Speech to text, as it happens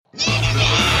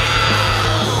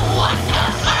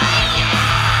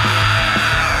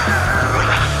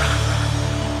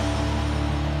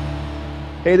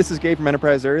Hey, this is Gabe from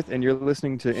Enterprise Earth, and you're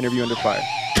listening to Interview Under Fire.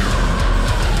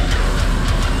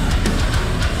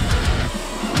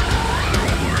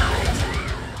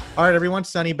 All right, everyone.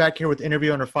 Sunny back here with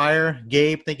Interview Under Fire.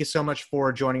 Gabe, thank you so much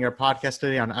for joining our podcast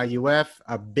today on IUF.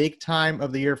 A big time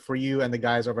of the year for you and the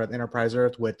guys over at Enterprise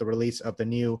Earth with the release of the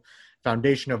new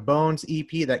Foundation of Bones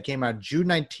EP that came out June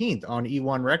 19th on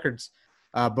eOne Records.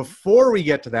 Before we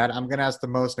get to that, I'm going to ask the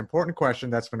most important question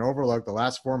that's been overlooked the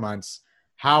last 4 months.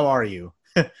 How are you?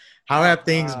 How have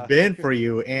things been for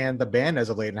you and the band as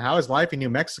of late? And how is life in New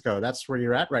Mexico? That's where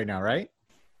you're at right now, right?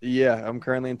 Yeah, I'm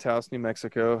currently in Taos, New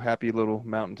Mexico. Happy little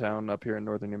mountain town up here in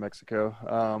northern New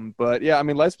Mexico. But yeah, I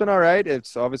mean, life's been all right.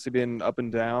 It's obviously been up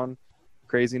and down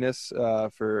craziness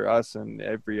for us and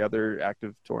every other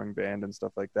active touring band and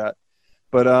stuff like that.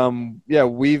 But yeah,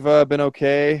 we've been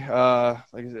okay.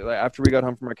 Like I said, after we got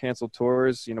home from our canceled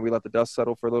tours, we let the dust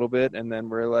settle for a little bit, and then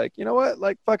we're like, you know what?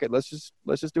 Like, fuck it, let's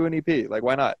just do an EP. Like,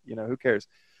 why not? Who cares?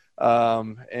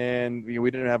 And we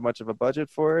didn't have much of a budget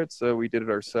for it, so we did it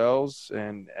ourselves,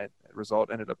 and the result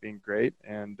ended up being great.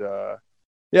 And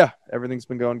yeah, everything's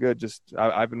been going good.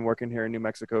 I've been working here in New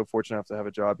Mexico, fortunate enough to have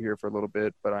a job here for a little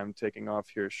bit, but I'm taking off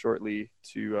here shortly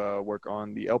to work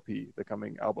on the LP, the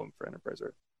coming album for Enterprise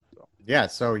Earth. Yeah,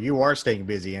 so you are staying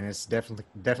busy, and it's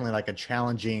definitely like a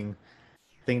challenging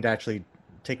thing to actually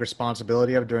take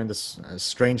responsibility of during this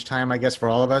strange time, I guess, for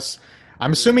all of us.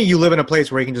 I'm assuming you live in a place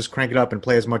where you can just crank it up and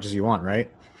play as much as you want, right?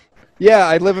 Yeah,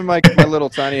 I live in my little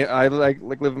tiny. I like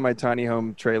live in my tiny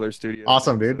home trailer studio.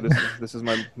 Awesome, dude. So this is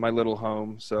my little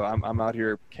home. So I'm out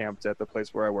here camped at the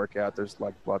place where I work at. There's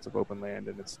like lots of open land,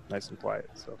 and it's nice and quiet.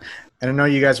 So. And I know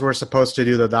you guys were supposed to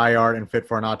do the Die Art and Fit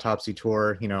for an Autopsy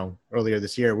tour, earlier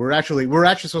this year. We're actually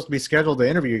supposed to be scheduled to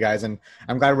interview you guys, and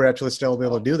I'm glad we're actually still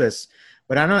able to do this.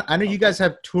 But I know you guys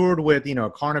have toured with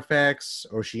Carnifex,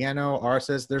 Oceano,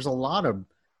 Arsis. There's a lot of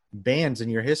bands in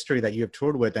your history that you have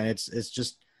toured with, and it's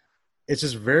just it's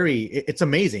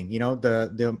amazing,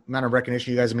 the amount of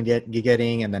recognition you guys have been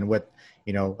getting, and then with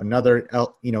another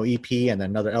EP and then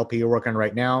another LP you're working on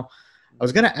right now. I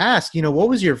was going to ask, what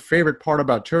was your favorite part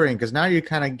about touring? Because now you're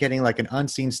kind of getting like an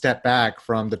unseen step back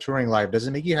from the touring life. Does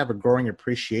it make you have a growing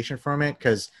appreciation from it?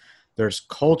 Because there's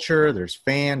culture, there's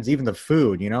fans, even the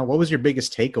food. What was your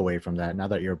biggest takeaway from that now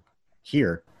that you're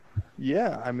here?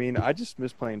 Yeah, I mean, I just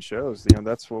miss playing shows.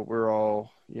 That's what we're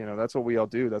all, that's what we all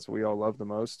do. That's what we all love the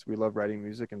most. We love writing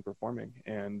music and performing.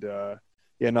 And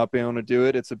yeah, not being able to do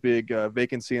it, it's a big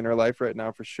vacancy in our life right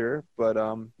now for sure. But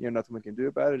nothing we can do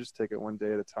about it. Just take it one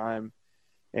day at a time.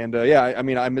 And yeah, I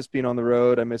mean, I miss being on the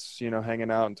road. I miss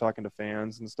hanging out and talking to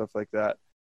fans and stuff like that.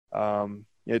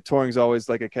 Touring's always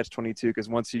like a catch-22 because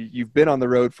once you've been on the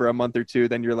road for a month or two,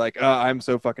 then you're like, oh, I'm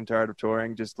so fucking tired of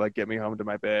touring. Just like get me home to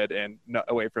my bed and not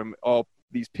away from all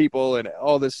these people and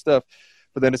all this stuff.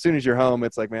 But then as soon as you're home,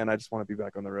 it's like, man, I just want to be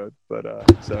back on the road. But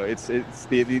so it's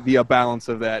the balance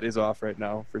of that is off right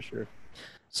now for sure.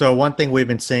 So one thing we've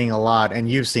been seeing a lot, and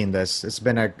you've seen this, this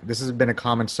has been a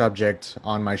common subject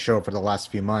on my show for the last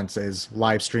few months, is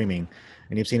live streaming.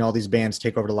 And you've seen all these bands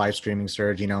take over the live streaming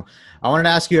surge. I wanted to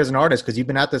ask you as an artist, because you've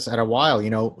been at this at a while,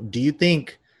 do you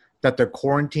think that the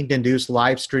quarantine-induced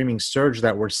live streaming surge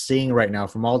that we're seeing right now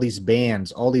from all these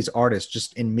bands, all these artists,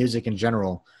 just in music in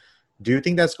general, do you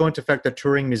think that's going to affect the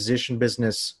touring musician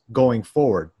business going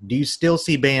forward? Do you still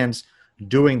see bands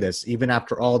doing this even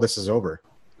after all this is over?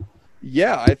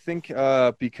 Yeah, I think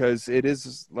because it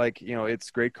is like, it's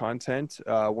great content.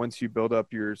 Once you build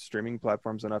up your streaming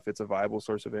platforms enough, it's a viable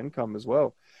source of income as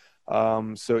well.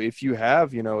 So if you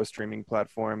have, a streaming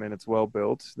platform and it's well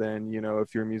built, then,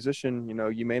 if you're a musician,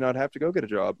 you may not have to go get a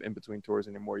job in between tours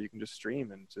anymore. You can just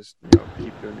stream and just,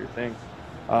 keep doing your thing.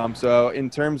 So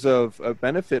in terms of a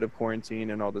benefit of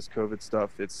quarantine and all this COVID stuff,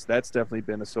 that's definitely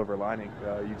been a silver lining.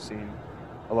 You've seen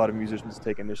a lot of musicians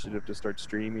take initiative to start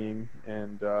streaming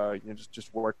and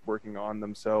just working on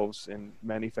themselves in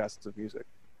many facets of music.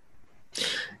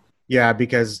 Yeah,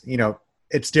 because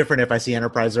it's different if I see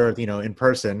Enterprise Earth in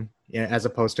person as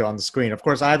opposed to on the screen. Of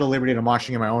course, I have the liberty of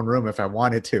watching in my own room if I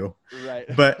wanted to.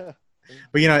 Right. But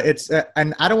it's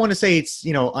and I don't want to say it's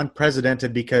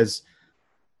unprecedented because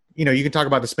you can talk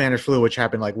about the Spanish flu, which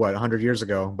happened like 100 years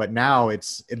ago, but now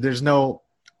there's no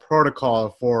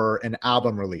protocol for an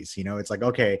album release. It's like,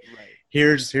 okay, right.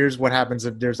 Here's what happens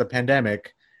if there's a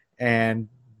pandemic, and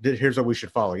here's what we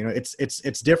should follow.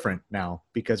 It's different now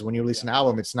because when you release an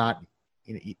album, it's not,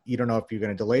 you don't know if you're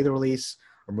going to delay the release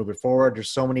or move it forward. There's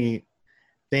so many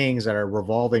things that are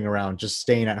revolving around just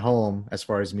staying at home as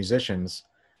far as musicians,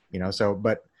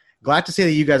 but glad to see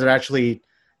that you guys are actually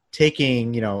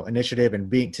taking, initiative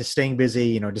and staying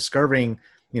busy, discovering,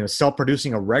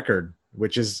 self-producing a record,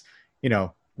 which is,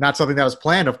 not something that was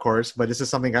planned, of course, but this is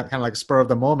something kind of like spur of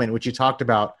the moment, which you talked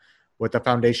about with the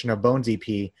Foundation of Bones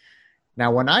EP.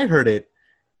 Now, when I heard it,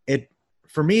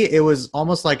 for me, it was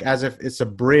almost like as if it's a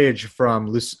bridge from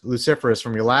Luciferous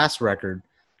from your last record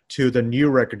to the new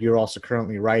record you're also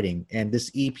currently writing. And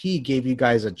this EP gave you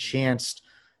guys a chance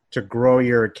to grow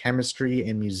your chemistry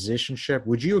and musicianship.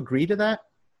 Would you agree to that?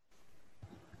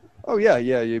 Oh yeah,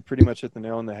 you pretty much hit the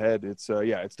nail on the head. It's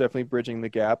it's definitely bridging the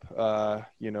gap,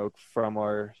 from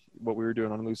what we were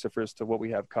doing on Luciferous to what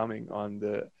we have coming on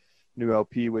the new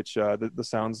LP, which the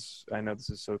sounds, I know this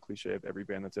is so cliche of every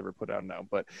band that's ever put out now,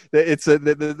 but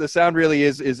the sound really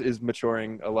is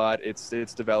maturing a lot. It's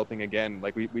developing again.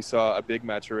 Like we saw a big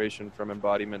maturation from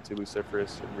Embodiment to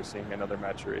Luciferous, and we're seeing another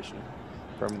maturation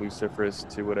from Luciferous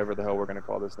to whatever the hell we're going to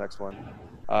call this next one.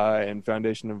 And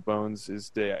Foundation of Bones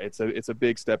it's a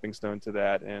big stepping stone to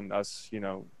that. And us,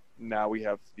 now we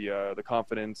have the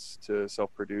confidence to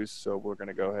self-produce, so we're going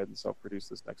to go ahead and self-produce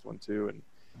this next one too. And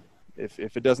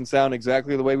if it doesn't sound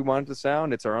exactly the way we want it to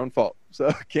sound, it's our own fault.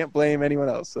 So can't blame anyone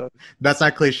else. So that's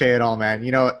not cliche at all, man.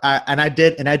 I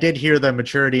did hear the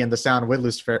maturity and the sound with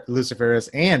Luciferous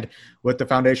and with the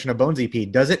Foundation of Bones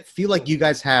EP. Does it feel like you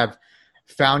guys have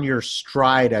found your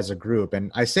stride as a group?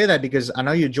 And I say that because I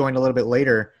know you joined a little bit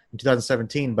later in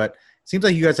 2017, but it seems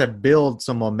like you guys have built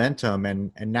some momentum,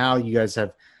 and now you guys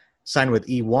have signed with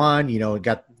eOne,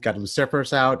 got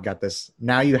Luciferous out, got this.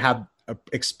 Now you have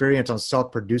experience on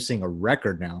self-producing a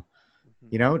record now.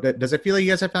 Does it feel like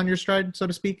you guys have found your stride, so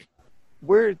to speak?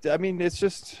 It's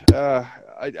just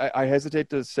I hesitate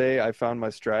to say I found my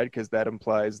stride, because that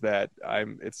implies that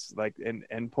it's like an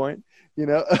endpoint,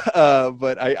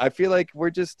 but I feel like we're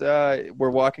just we're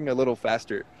walking a little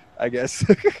faster, I guess.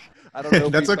 I don't know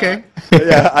if that's okay.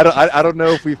 I don't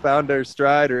know if we found our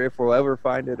stride or if we'll ever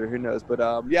find it, or who knows. But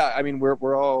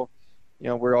we're all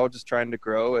we're all just trying to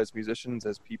grow as musicians,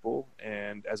 as people,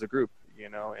 and as a group,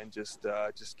 and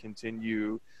just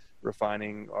continue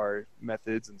refining our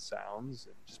methods and sounds,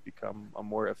 and just become a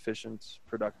more efficient,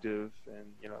 productive,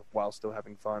 and while still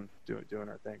having fun doing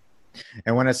our thing.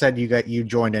 And when I said you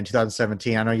joined in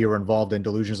 2017, I know you were involved in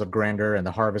Delusions of Grandeur and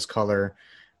the Harvest Color.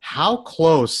 How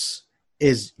close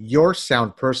is your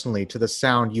sound personally to the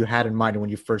sound you had in mind when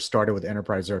you first started with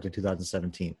Enterprise Earth in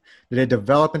 2017? Did it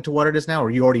develop into what it is now,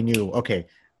 or you already knew, okay,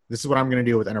 this is what I'm going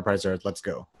to do with Enterprise Earth, let's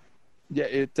go? Yeah,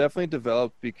 it definitely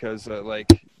developed, because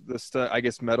I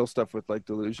guess metal stuff with like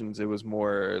Delusions, it was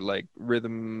more like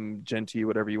rhythm, genty,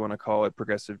 whatever you want to call it,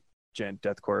 progressive gent,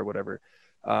 deathcore, or whatever.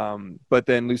 But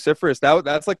then Luciferous,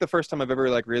 that's like the first time I've ever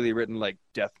like really written like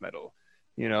death metal.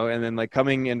 And then like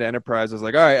coming into Enterprise, I was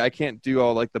like, all right, I can't do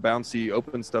all like the bouncy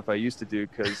open stuff I used to do,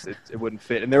 because it wouldn't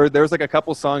fit. And there was like a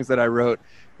couple songs that I wrote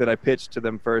that I pitched to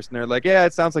them first, and they're like, yeah,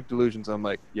 it sounds like Delusions. I'm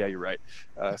like, yeah, you're right.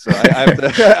 So I have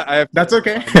to. That's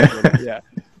okay. Yeah.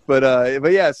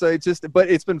 But yeah, so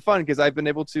it's been fun, because I've been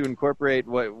able to incorporate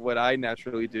what I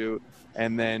naturally do,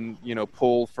 and then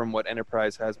pull from what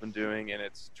Enterprise has been doing, and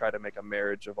it's try to make a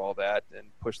marriage of all that and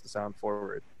push the sound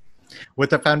forward. With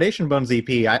the Foundation Bones EP,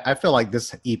 I feel like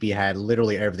this EP had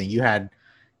literally everything. You had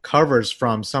covers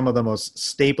from some of the most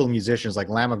staple musicians like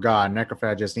Lamb of God,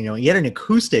 Necrophagist. You had an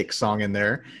acoustic song in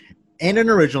there, and an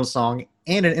original song,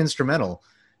 and an instrumental.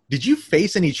 Did you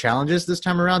face any challenges this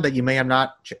time around that you may have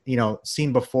not,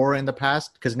 seen before in the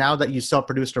past? Because now that you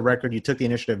self-produced a record, you took the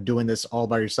initiative of doing this all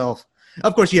by yourself.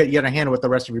 Of course, you had a hand with the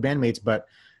rest of your bandmates, but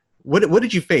what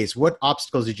did you face? What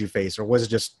obstacles did you face? Or was it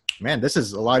just, man, this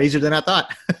is a lot easier than I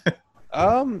thought?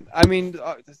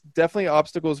 Definitely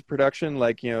obstacles of production,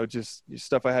 like, just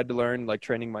stuff I had to learn, like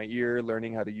training my ear,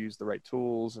 learning how to use the right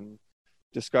tools, and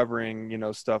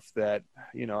discovering, stuff that,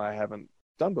 I haven't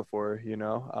done before,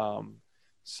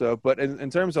 So, but in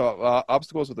terms of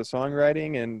obstacles with the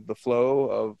songwriting and the flow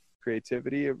of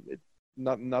creativity,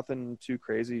 nothing too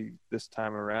crazy this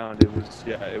time around. It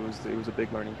was a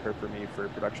big learning curve for me for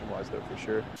production wise, though, for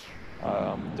sure.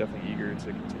 Definitely eager to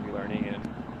continue learning, and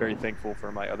very thankful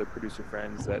for my other producer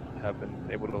friends that have been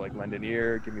able to like lend an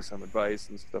ear, give me some advice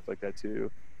and stuff like that too.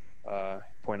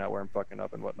 Point out where I'm fucking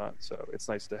up and whatnot. So it's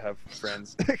nice to have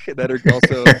friends that are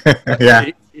also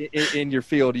in your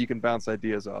field you can bounce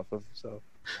ideas off of. So,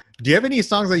 do you have any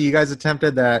songs that you guys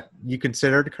attempted that you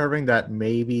considered covering that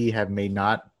maybe may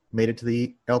not made it to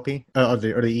the LP or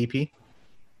the EP?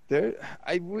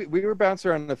 We were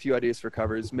bouncing around a few ideas for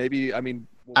covers. Maybe, I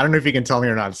don't know if you can tell me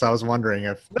or not, so I was wondering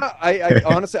if. No, I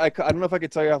honestly, I don't know if I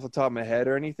could tell you off the top of my head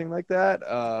or anything like that.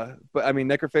 But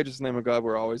Necrophagist and Lamb of God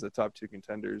were always the top two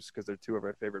contenders, because they're two of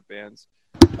our favorite bands.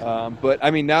 But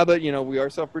now that we are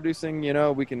self-producing,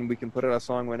 we can put out a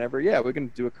song whenever. Yeah, we can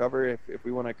do a cover if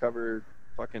we want to cover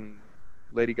fucking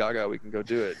Lady Gaga, we can go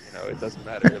do it. You know, it doesn't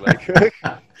matter. Like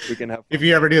we can have fun. If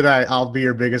you ever do that, I'll be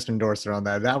your biggest endorser on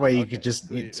that. That way you could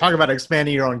just talk about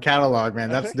expanding your own catalog, man.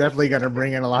 That's definitely going to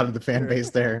bring in a lot of the fan base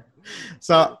there.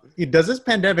 So does this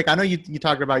pandemic, I know you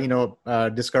talked about, you know,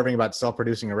 discovering about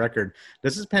self-producing a record.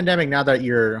 Does this pandemic, now that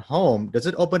you're home, does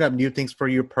it open up new things for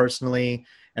you personally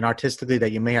and artistically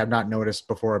that you may have not noticed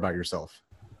before about yourself?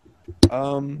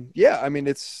 Yeah, I mean,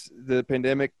 it's the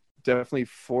pandemic definitely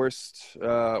forced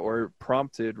or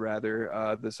prompted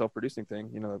rather the self-producing thing,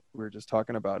 you know, we were just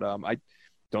talking about. I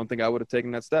don't think I would have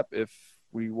taken that step if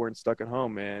we weren't stuck at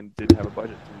home and didn't have a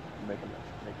budget to make an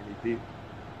EP.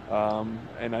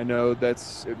 And I know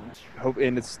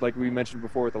and it's like we mentioned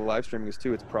before with the live streaming is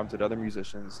too, it's prompted other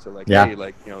musicians to like, hey,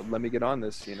 like, you know, let me get on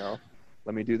this, you know,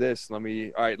 let me do this. Let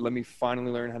me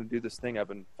finally learn how to do this thing I've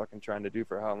been fucking trying to do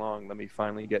for how long. Let me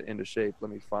finally get into shape.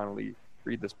 Let me finally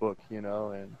read this book, you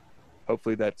know, and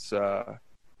hopefully that's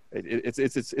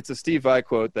it's a Steve Vai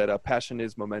quote that passion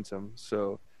is momentum.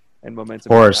 So, and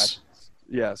momentum. Of course.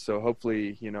 Yeah. So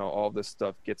hopefully, you know, all this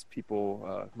stuff gets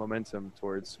people momentum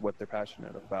towards what they're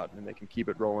passionate about, and they can keep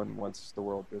it rolling once the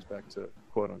world goes back to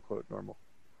quote unquote normal.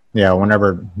 Yeah.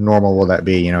 Whenever normal will that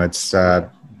be? You know, it's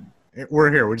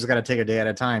we're here. We just got to take a day at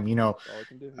a time. You know,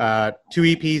 2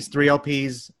 EPs, 3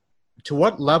 LPs. To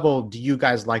what level do you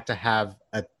guys like to have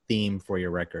a theme for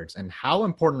your records, and how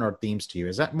important are themes to you?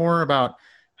 Is that more about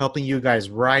helping you guys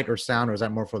write or sound, or is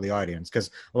that more for the audience?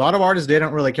 Because a lot of artists, they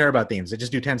don't really care about themes. They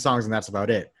just do 10 songs and that's about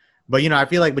it. But, you know, I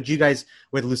feel like with you guys,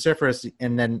 with Luciferous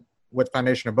and then with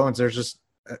Foundation of Bones, there's just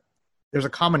there's a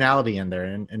commonality in there,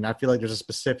 and I feel like there's a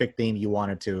specific theme you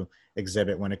wanted to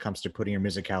exhibit when it comes to putting your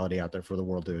musicality out there for the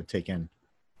world to take in.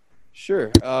 Sure.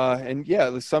 And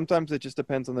yeah, sometimes it just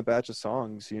depends on the batch of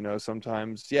songs, you know.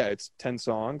 Sometimes, yeah, it's 10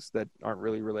 songs that aren't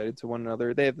really related to one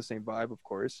another. They have the same vibe, of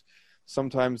course.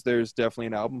 Sometimes there's definitely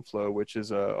an album flow, which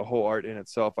is a whole art in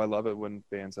itself. I love it when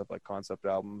bands have like concept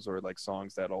albums or like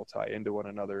songs that all tie into one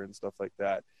another and stuff like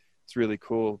that. It's really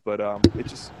cool, but it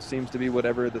just seems to be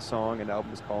whatever the song and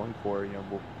album is calling for. You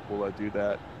know, we'll do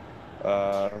that.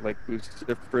 Like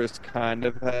Luciferous kind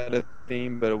of had a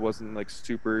theme, but it wasn't like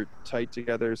super tight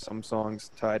together. Some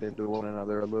songs tied into one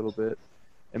another a little bit.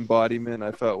 Embodiment,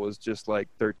 I felt, was just like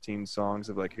 13 songs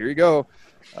of like, here you go.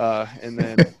 And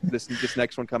then this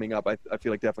next one coming up, I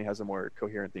feel like definitely has a more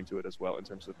coherent theme to it as well in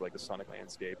terms of like the sonic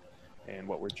landscape and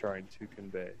what we're trying to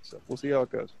convey. So we'll see how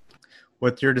it goes.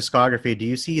 With your discography, do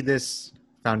you see this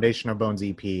Foundation of Bones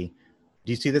EP, do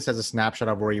you see this as a snapshot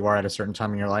of where you are at a certain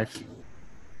time in your life?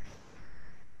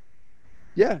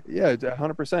 Yeah,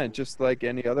 100%. Just like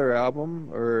any other album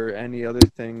or any other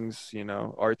things, you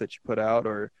know, art that you put out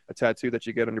or a tattoo that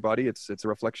you get on your body, it's a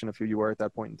reflection of who you are at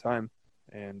that point in time.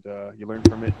 And you learn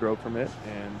from it, grow from it,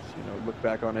 and, you know, look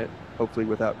back on it, hopefully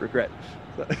without regret.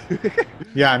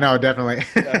 Yeah, no, definitely.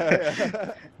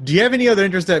 Do you have any other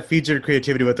interests that feed your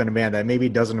creativity within a band that maybe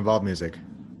doesn't involve music?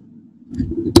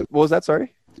 What was that?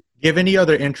 Sorry? Do you have any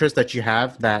other interests that you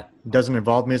have that doesn't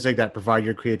involve music that provide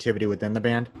your creativity within the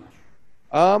band?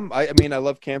 I mean, I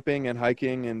love camping and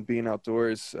hiking and being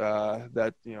outdoors.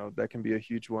 That, you know, that can be a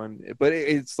huge one. But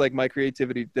it's like my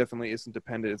creativity definitely isn't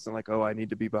dependent. It's not like, oh, I need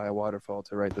to be by a waterfall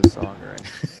to write this song or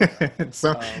anything.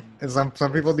 Some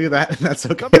people do that. And that's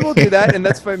okay. Some people do that, and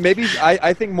that's fine. Maybe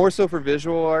I think more so for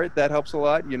visual art that helps a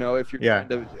lot. You know, if you're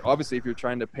obviously if you're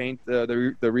trying to paint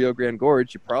the Rio Grande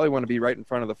Gorge, you probably want to be right in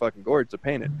front of the fucking gorge to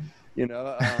paint it. You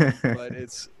know, but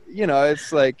it's, you know,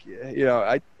 it's like, you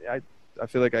know, I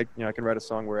feel like I can write a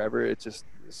song wherever. It's just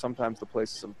sometimes the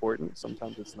place is important,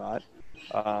 sometimes it's not.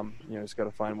 You know, just got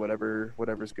to find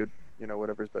whatever's good, you know,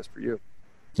 whatever's best for you.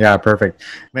 Yeah, perfect.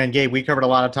 Man, Gabe, we covered a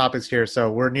lot of topics here,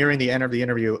 so we're nearing the end of the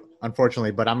interview,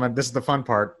 unfortunately, but this is the fun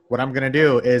part. What I'm going to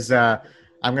do is I'm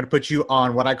going to put you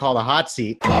on what I call the hot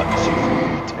seat.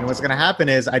 And what's going to happen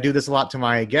is I do this a lot to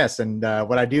my guests, and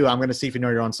what I do, I'm going to see if you know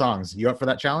your own songs. You up for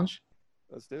that challenge?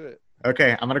 Let's do it.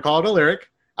 Okay, I'm going to call it a lyric.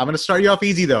 I'm going to start you off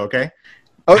easy, though, okay?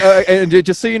 Oh, and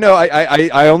just so you know,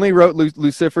 I only wrote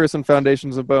Luciferous and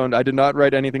Foundations of Bone. I did not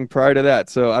write anything prior to that,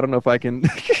 so I don't know if I can...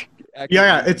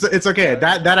 Yeah, it's okay.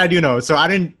 That I do know. So I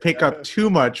didn't pick up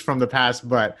too much from the past,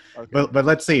 but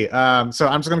let's see. So I'm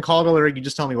just going to call it a lyric. You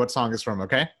just tell me what song it's from,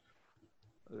 okay?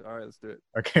 All right, let's do it.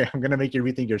 Okay, I'm going to make you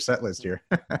rethink your set list here.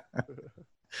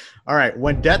 All right.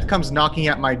 When death comes knocking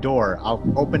at my door, I'll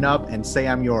open up and say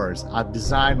I'm yours. I've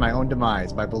designed my own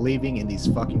demise by believing in these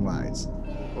fucking lies.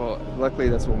 Well, luckily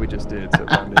that's what we just did. So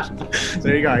Foundations.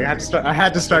 There you go. I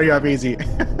had to start you off easy.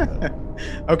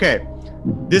 Okay.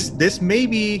 This may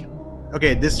be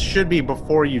okay. This should be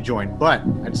before you join, but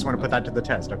I just want to put that to the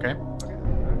test. Okay.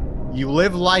 You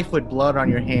live life with blood on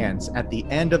your hands. At the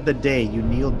end of the day, you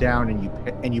kneel down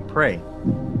and you pray,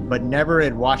 but never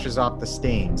it washes off the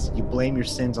stains. You blame your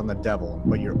sins on the devil,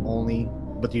 but you're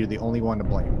the only one to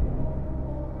blame.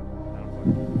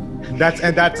 That's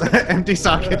Empty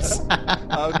Sockets.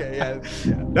 Okay, yeah.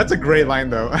 That's a great line,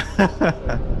 though.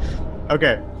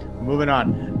 Okay, moving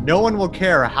on. No one will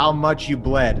care how much you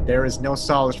bled. There is no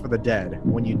solace for the dead.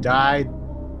 When you die,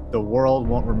 the world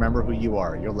won't remember who you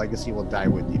are. Your legacy will die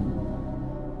with you.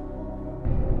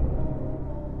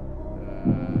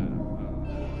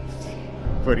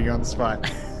 Putting you on the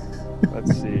spot.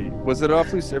 Let's see. Was it off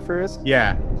Luciferus?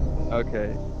 Yeah.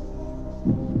 Okay.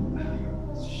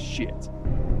 Shit.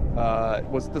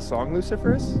 Was it the song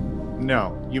Luciferus?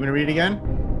 No. You want to read it again?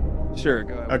 Sure,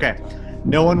 go ahead. Okay.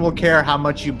 No one will care how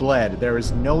much you bled. There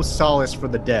is no solace for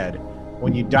the dead.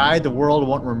 When you die, the world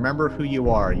won't remember who you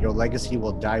are. Your legacy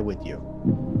will die with you.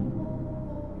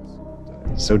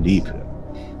 So deep.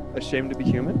 Ashamed to be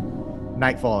human?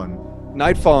 Nightfallen.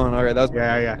 Nightfallen. All right, that was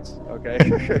Yeah. okay.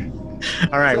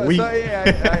 All right.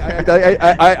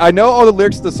 I know all the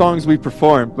lyrics to the songs we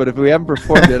performed, but if we haven't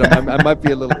performed it, I might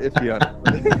be a little iffy on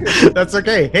it. That's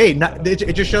okay. Hey,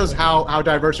 it just shows how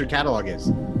diverse your catalog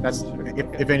is. That's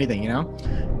if anything, you know.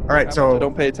 All right, so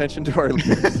don't pay attention to our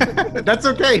lyrics. That's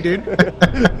okay, dude.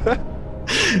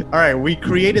 All right, we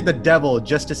created the devil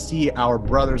just to see our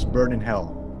brothers burn in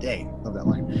hell. Dang, love that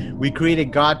line. We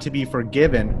created God to be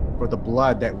forgiven for the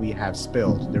blood that we have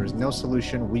spilled. There is no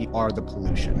solution. We are the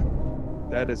pollution.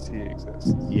 That is, he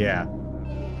exists. Yeah.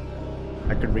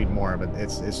 I could read more, but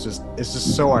it's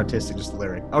just so artistic, just the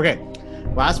lyric. Okay,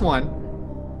 last one.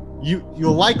 You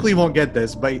likely won't get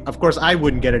this, but of course I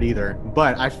wouldn't get it either.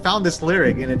 But I found this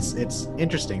lyric, and it's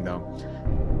interesting though.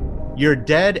 You're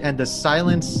dead, and the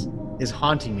silence is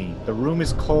haunting me. The room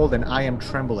is cold, and I am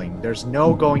trembling. There's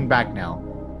no going back now.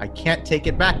 I can't take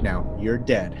it back now. You're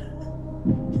dead.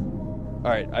 All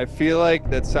right, I feel like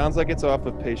that sounds like it's off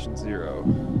of Patient Zero.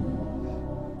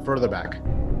 Further back.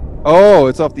 Oh,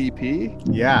 it's off the EP?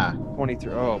 Yeah.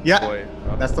 23. Oh, yeah, boy.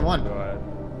 Oh, that's the one. God.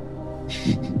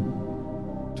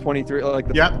 23, like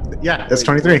the... Yeah, that's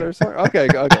 23. Okay,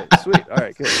 sweet. All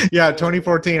right, good. Yeah,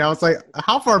 2014. I was like,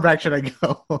 how far back should I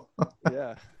go?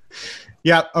 Yeah.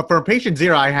 Yeah, for Patient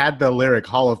Zero, I had the lyric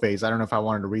Hollow Face. I don't know if I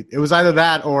wanted to read. It was either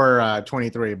that or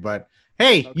 23, but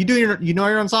hey, okay. You know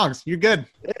your own songs. You're good.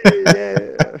 Hey, yeah.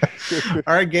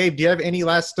 All right, Gabe, do you have any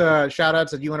last shout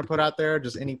outs that you want to put out there?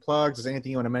 Just any plugs? Is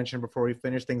anything you want to mention before we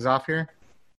finish things off here?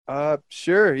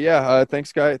 Sure. Yeah.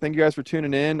 Thanks, guys. Thank you guys for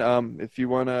tuning in. If you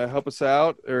want to help us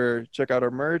out or check out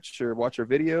our merch or watch our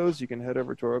videos, you can head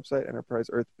over to our website,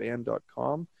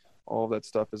 enterpriseearthband.com. All of that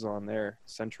stuff is on there,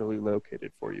 centrally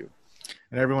located for you.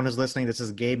 And everyone who's listening, this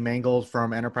is Gabe Mangold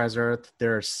from Enterprise Earth.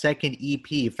 Their second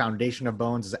EP, Foundation of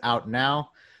Bones, is out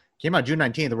now. Came out June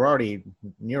 19th. We're already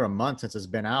near a month since it's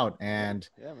been out, and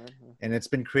and it's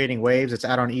been creating waves. It's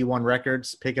out on eOne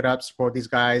Records. Pick it up, support these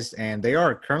guys, and they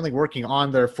are currently working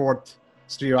on their 4th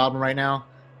studio album right now.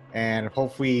 And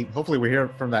hopefully we hear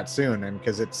from that soon, and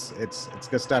because it's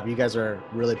good stuff. You guys are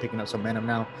really picking up some momentum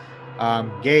now.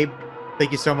 Gabe,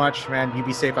 thank you so much, man. You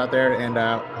be safe out there, and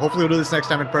hopefully we'll do this next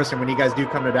time in person. When you guys do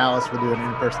come to Dallas, we'll do an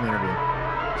in-person interview.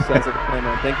 Sounds like a plan,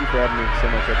 man. Thank you for having me so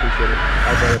much. I appreciate it.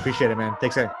 All right, brother. Appreciate it, man.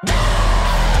 Thanks, care.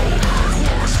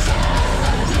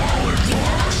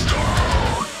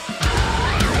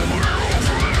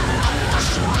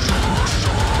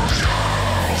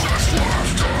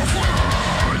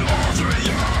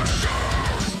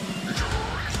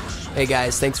 Hey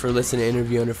guys, thanks for listening to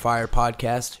Interview Under Fire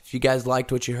podcast. If you guys liked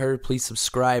what you heard, please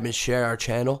subscribe and share our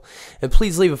channel. And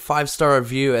please leave a 5-star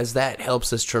review, as that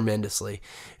helps us tremendously.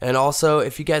 And also,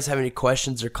 if you guys have any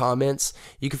questions or comments,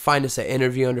 you can find us at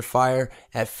Interview Under Fire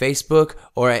at Facebook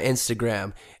or at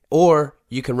Instagram. Or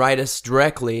you can write us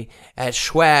directly at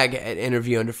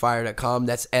schwag@interviewunderfire.com.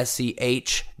 That's SCHWAG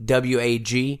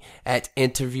at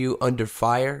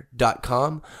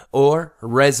interviewunderfire.com. Or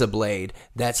Rezablade.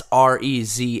 That's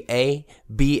REZABLADE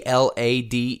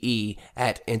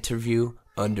at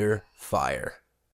interviewunderfire.